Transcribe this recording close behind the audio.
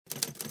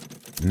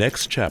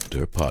Next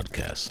Chapter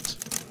Podcasts.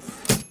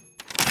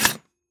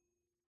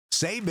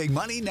 Save big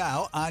money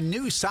now on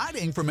new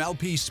siding from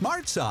LP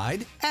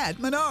SmartSide at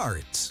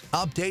Menards.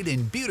 Update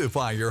and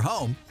beautify your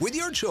home with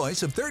your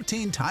choice of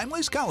 13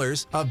 timeless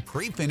colors of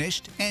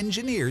pre-finished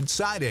engineered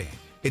siding.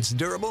 It's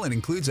durable and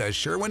includes a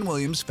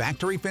Sherwin-Williams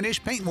factory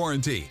finish paint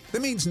warranty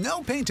that means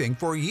no painting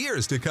for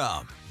years to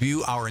come.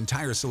 View our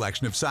entire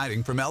selection of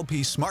siding from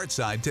LP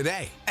SmartSide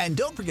today. And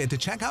don't forget to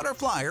check out our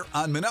flyer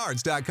on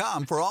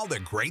Menards.com for all the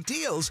great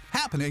deals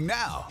happening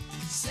now.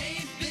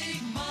 Save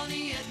big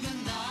money at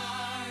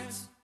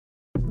Menards.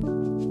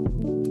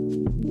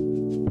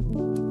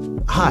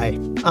 Hi,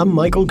 I'm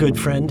Michael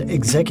Goodfriend,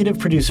 executive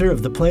producer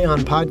of the Play On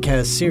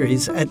podcast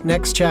series at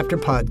Next Chapter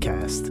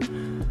Podcast.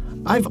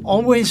 I've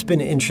always been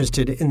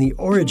interested in the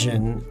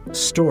origin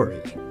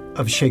story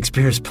of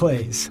Shakespeare's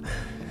plays.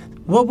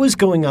 What was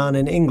going on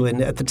in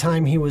England at the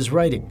time he was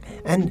writing?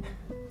 And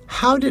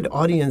how did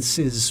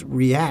audiences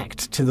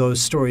react to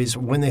those stories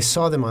when they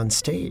saw them on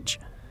stage?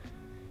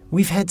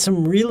 We've had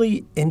some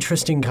really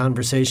interesting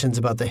conversations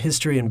about the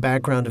history and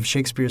background of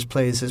Shakespeare's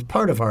plays as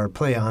part of our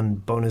Play On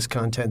bonus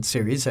content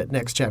series at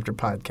Next Chapter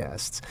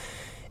Podcasts.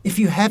 If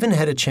you haven't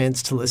had a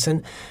chance to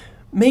listen,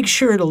 make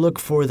sure to look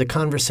for the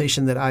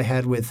conversation that I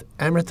had with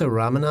Amrita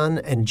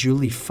Ramanan and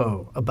Julie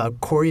Foe about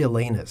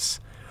Coriolanus,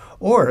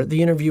 or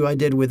the interview I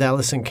did with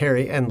Alison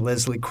Carey and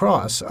Leslie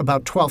Cross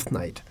about Twelfth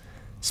Night.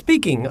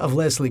 Speaking of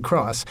Leslie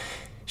Cross,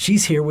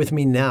 she's here with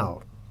me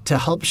now to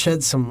help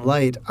shed some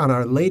light on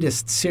our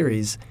latest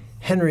series,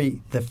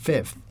 Henry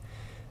V.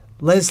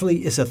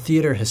 Leslie is a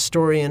theater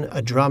historian,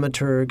 a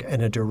dramaturg,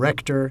 and a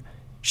director.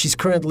 She's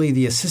currently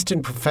the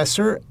assistant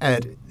professor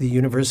at the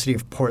University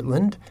of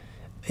Portland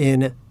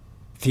in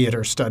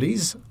theater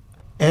studies,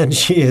 and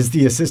she is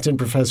the assistant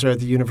professor at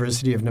the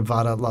University of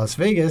Nevada, Las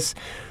Vegas,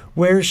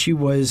 where she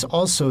was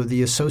also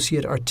the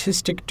associate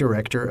artistic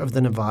director of the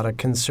Nevada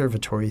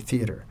Conservatory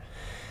Theater.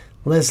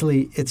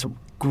 Leslie, it's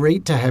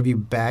great to have you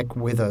back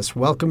with us.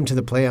 Welcome to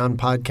the Play On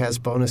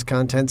Podcast bonus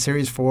content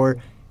series for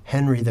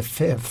Henry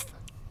V.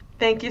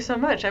 Thank you so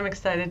much. I'm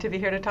excited to be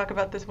here to talk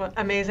about this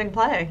amazing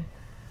play.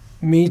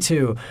 Me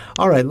too.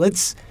 All right,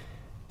 let's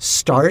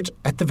start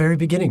at the very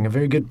beginning. A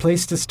very good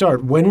place to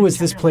start. When was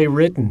this play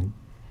written?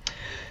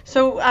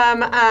 So,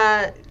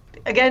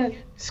 again,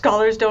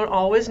 scholars don't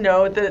always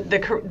know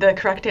the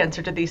correct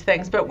answer to these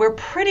things, but we're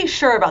pretty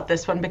sure about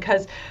this one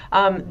because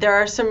there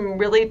are some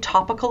really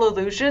topical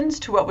allusions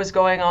to what was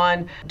going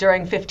on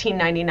during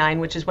 1599,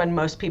 which is when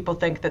most people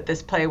think that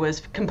this play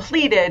was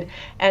completed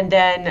and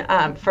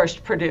then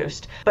first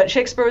produced. But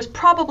Shakespeare was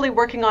probably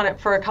working on it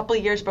for a couple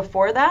of years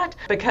before that,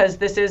 because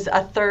this is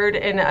a third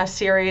in a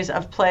series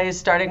of plays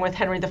starting with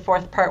Henry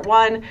IV Part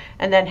 1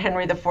 and then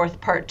Henry IV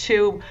Part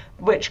 2,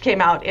 which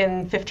came out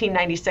in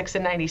 1596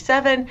 and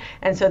 97.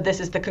 And so this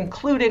is the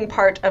concluding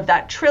part of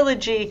that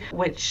trilogy,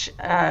 which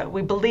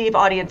we believe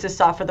audiences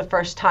saw for the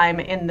first time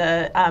in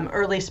the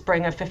early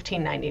spring of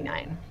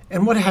 1599.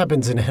 And what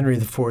happens in Henry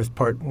IV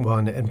Part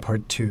 1 and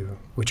Part 2,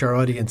 which our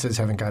audiences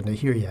haven't gotten to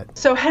hear yet?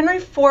 So Henry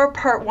IV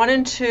Part 1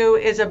 and 2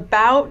 is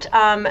about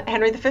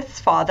Henry V's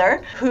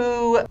father,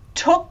 who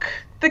took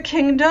the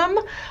kingdom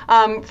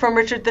from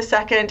Richard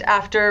II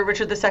after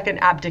Richard II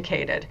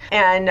abdicated.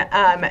 And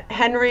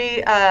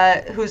Henry,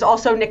 who's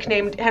also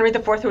nicknamed, Henry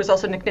IV, who was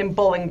also nicknamed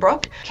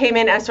Bolingbroke, came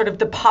in as sort of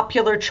the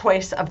popular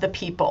choice of the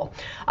people.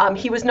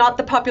 He was not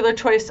the popular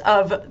choice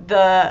of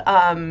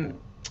the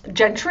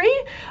gentry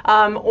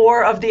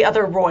or of the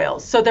other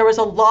royals. So there was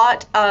a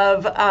lot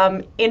of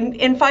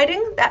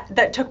infighting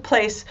that took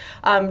place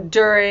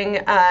during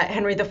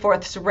Henry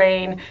IV's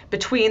reign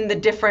between the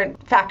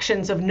different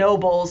factions of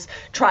nobles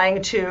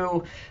trying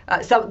to,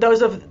 so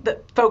those of the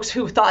folks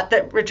who thought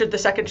that Richard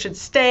II should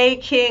stay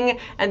king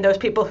and those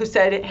people who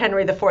said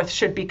Henry IV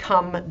should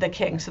become the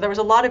king. So there was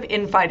a lot of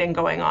infighting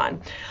going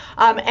on.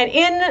 And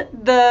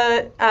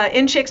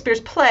in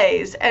Shakespeare's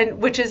plays, and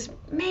which is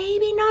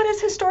maybe not as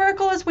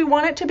historical as we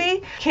want it to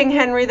be, King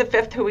Henry V,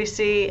 who we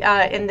see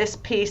in this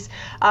piece,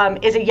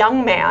 is a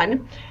young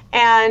man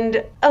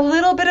and a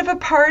little bit of a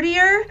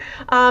partier.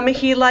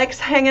 He likes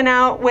hanging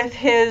out with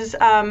his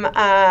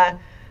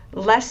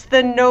less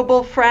than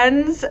noble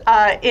friends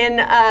in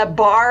a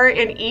bar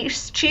in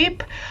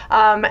Eastcheap,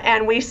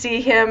 and we see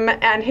him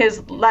and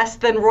his less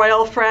than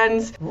royal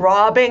friends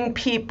robbing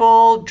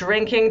people,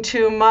 drinking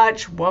too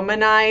much,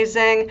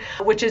 womanizing,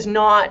 which is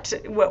not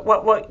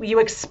what you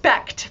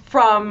expect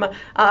from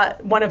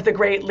one of the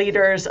great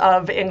leaders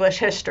of English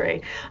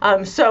history.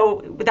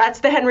 So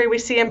that's the Henry we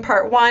see in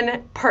Part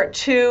 1. Part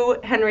 2,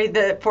 Henry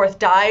IV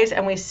dies,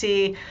 and we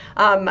see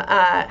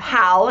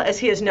Hal, as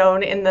he is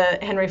known in the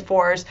Henry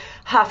IVs,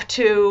 have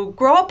to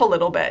grow up a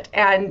little bit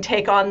and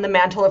take on the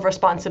mantle of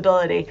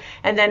responsibility.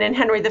 And then in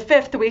Henry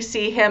V, we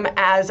see him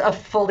as a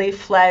fully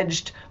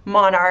fledged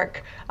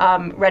monarch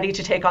ready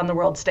to take on the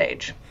world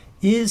stage.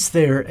 Is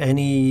there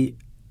any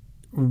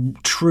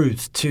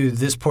truth to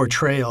this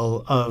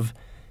portrayal of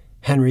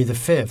Henry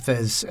V,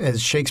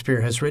 as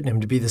Shakespeare has written him,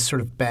 to be this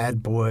sort of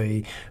bad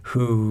boy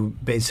who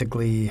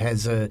basically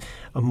has a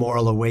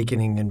moral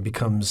awakening and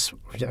becomes,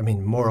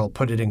 moral,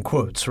 put it in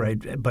quotes,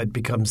 right, but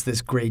becomes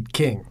this great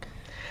king.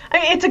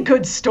 It's a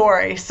good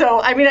story. So,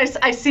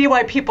 I see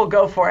why people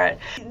go for it.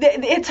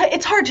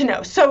 It's hard to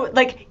know. So,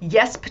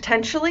 yes,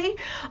 potentially.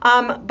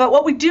 But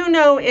what we do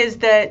know is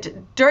that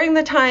during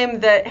the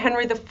time that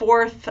Henry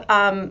IV,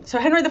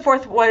 Henry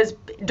IV was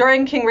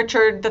during King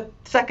Richard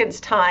II's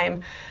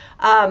time,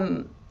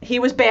 he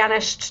was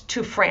banished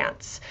to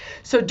France.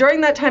 So during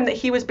that time that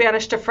he was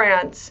banished to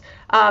France,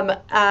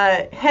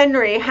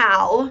 Henry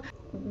Hal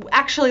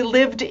actually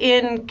lived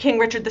in King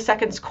Richard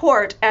II's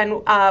court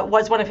and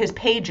was one of his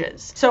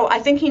pages. So I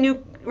think he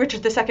knew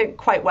Richard II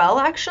quite well,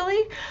 actually.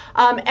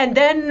 And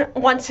then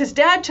once his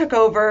dad took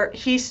over,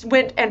 he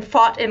went and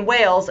fought in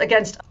Wales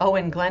against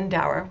Owen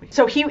Glendower.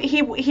 So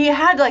he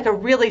had like a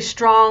really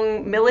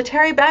strong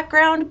military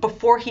background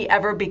before he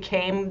ever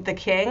became the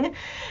king.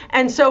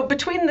 And so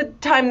between the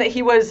time that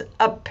he was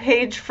a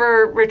page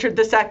for Richard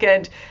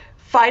II,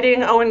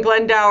 fighting Owen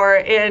Glendower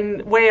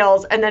in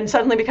Wales, and then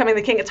suddenly becoming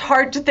the king, it's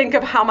hard to think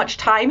of how much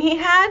time he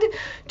had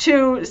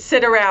to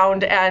sit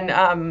around and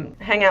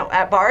hang out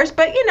at bars.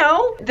 But,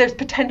 there's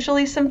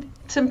potentially some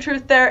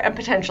truth there and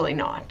potentially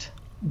not.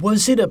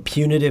 Was it a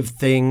punitive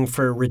thing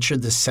for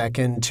Richard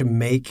II to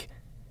make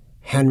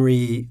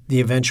Henry, the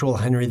eventual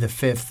Henry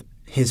V,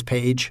 his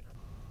page?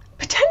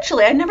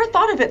 Potentially. I never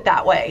thought of it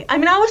that way.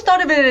 I always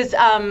thought of it as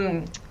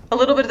a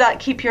little bit of that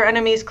keep your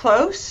enemies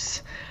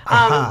close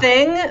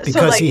thing.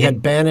 Because he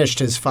had banished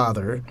his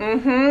father.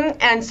 Mm-hmm.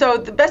 And so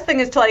the best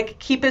thing is to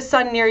keep his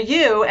son near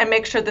you and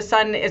make sure the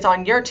son is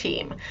on your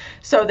team,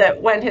 so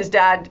that when his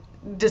dad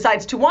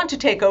decides to want to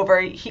take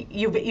over,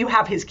 you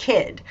have his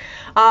kid.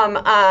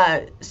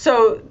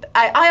 So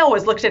I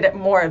always looked at it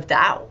more of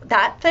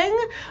that thing,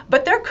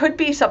 but there could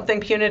be something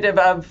punitive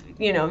of,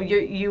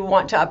 you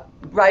want to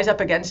rise up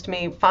against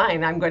me,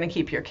 fine, I'm going to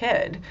keep your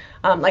kid,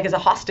 like as a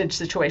hostage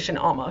situation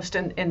almost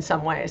in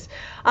some ways.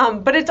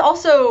 But it's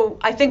also,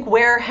 I think,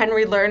 where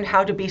Henry learned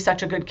how to be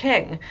such a good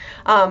king.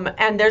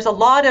 And there's a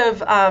lot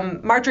of,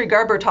 Marjorie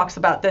Garber talks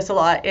about this a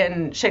lot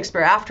in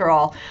Shakespeare After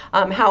All,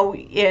 how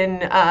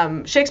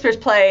in Shakespeare's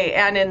play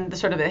and in the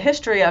sort of the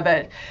history of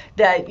it,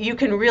 that you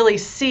can really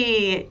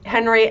see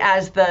Henry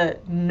as the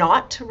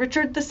not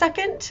Richard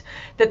II,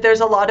 that there's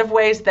a lot of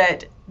ways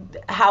that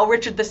how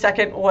Richard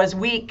II was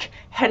weak,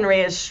 Henry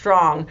is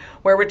strong.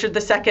 Where Richard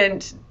II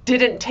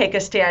didn't take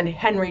a stand,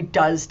 Henry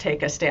does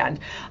take a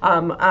stand.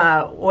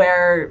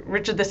 Where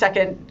Richard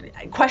II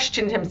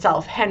questioned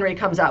himself, Henry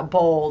comes out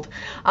bold.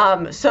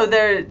 So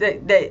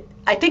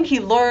I think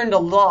he learned a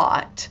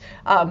lot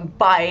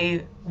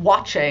by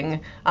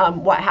watching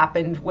what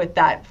happened with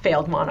that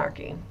failed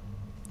monarchy.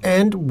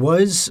 And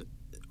was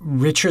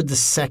Richard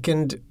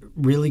II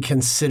really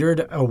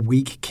considered a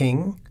weak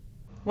king?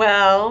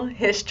 Well,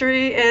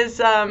 history is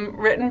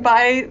written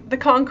by the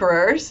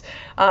conquerors,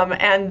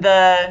 and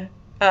the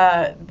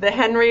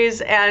Henrys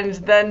and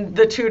then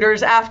the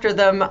Tudors after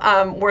them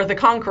were the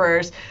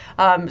conquerors.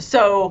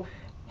 So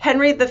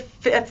Henry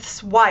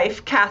V's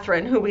wife,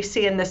 Catherine, who we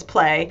see in this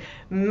play,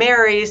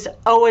 marries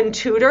Owen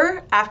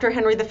Tudor after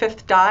Henry V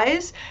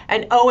dies,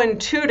 and Owen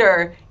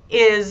Tudor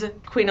is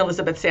Queen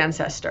Elizabeth's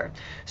ancestor.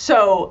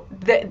 So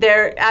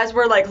as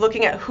we're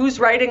looking at who's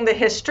writing the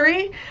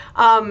history,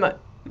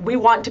 we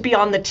want to be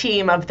on the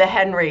team of the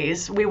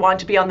Henrys. We want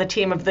to be on the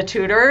team of the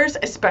Tudors,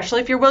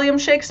 especially if you're William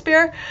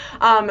Shakespeare.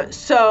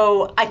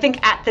 So I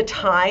think at the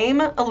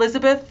time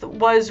Elizabeth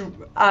was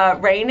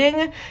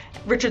reigning,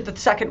 Richard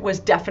II was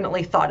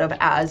definitely thought of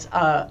as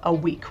a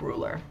weak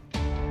ruler.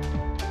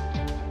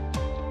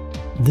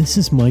 This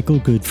is Michael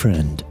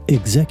Goodfriend,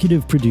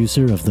 executive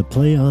producer of the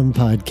Play On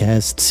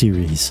podcast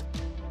series.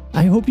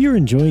 I hope you're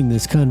enjoying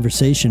this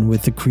conversation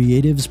with the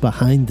creatives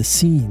behind the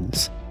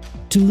scenes.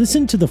 To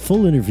listen to the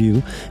full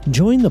interview,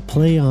 join the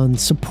Play On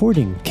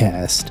supporting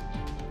cast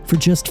for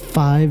just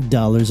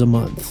 $5 a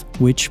month,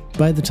 which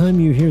by the time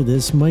you hear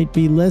this might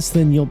be less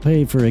than you'll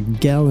pay for a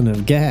gallon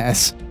of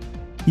gas.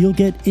 You'll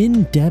get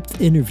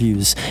in-depth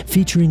interviews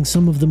featuring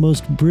some of the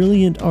most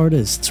brilliant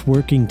artists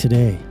working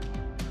today.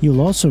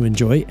 You'll also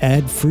enjoy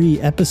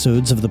ad-free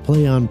episodes of the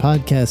Play On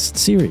podcast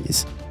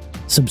series.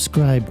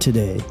 Subscribe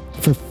today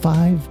for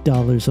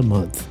 $5 a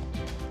month.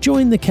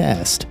 Join the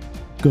cast.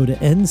 Go to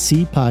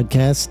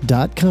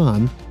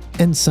ncpodcast.com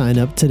and sign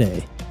up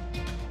today.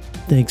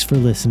 Thanks for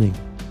listening.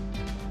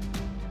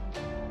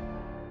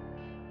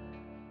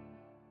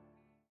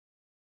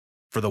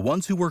 For the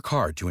ones who work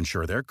hard to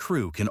ensure their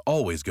crew can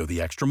always go the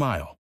extra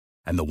mile,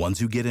 and the ones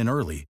who get in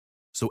early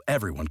so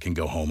everyone can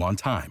go home on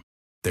time,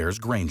 there's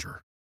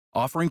Grainger,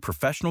 offering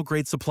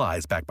professional-grade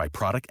supplies backed by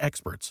product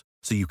experts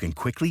so you can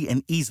quickly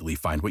and easily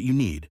find what you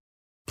need.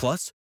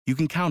 Plus, you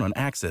can count on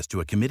access to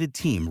a committed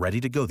team ready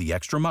to go the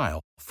extra mile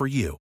for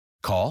you.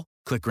 Call,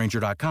 click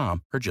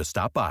Grainger.com, or just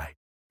stop by.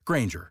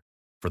 Grainger,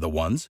 for the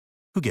ones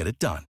who get it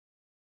done.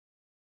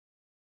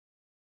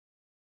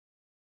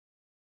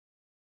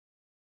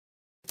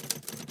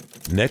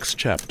 Next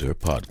Chapter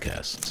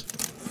Podcasts.